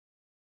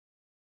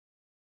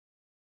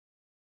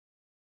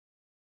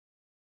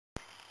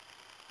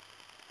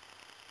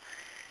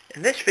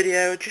In this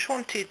video I just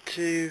wanted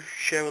to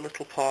show a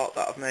little part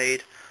that I've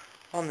made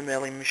on the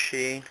milling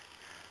machine.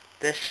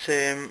 This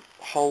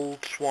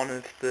holds one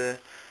of the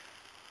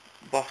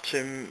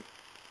bottom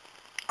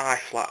eye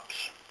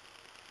flaps.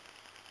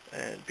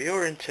 It'd be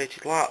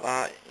orientated like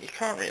that. You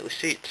can't really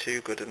see it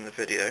too good in the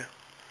video,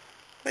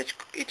 but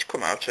it's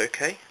come out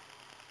okay.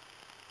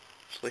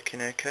 It's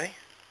looking okay.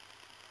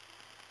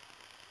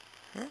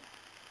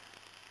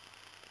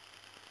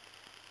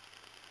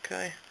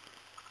 Okay.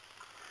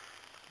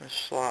 A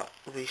slight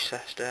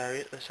recessed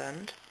area at this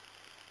end.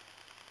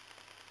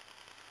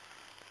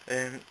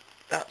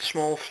 That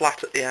small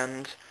flat at the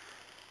end,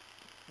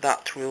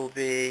 that will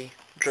be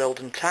drilled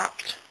and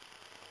tapped.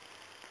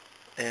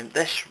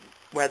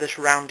 Where this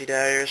rounded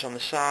area is on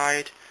the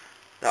side,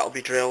 that will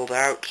be drilled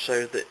out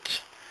so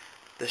that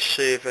the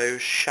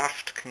servo's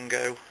shaft can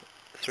go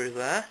through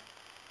there.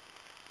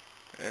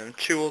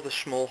 Two other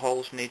small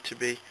holes need to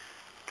be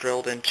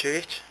drilled into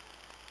it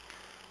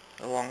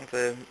along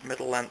the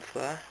middle length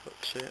there.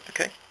 But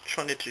okay, just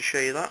wanted to show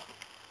you that.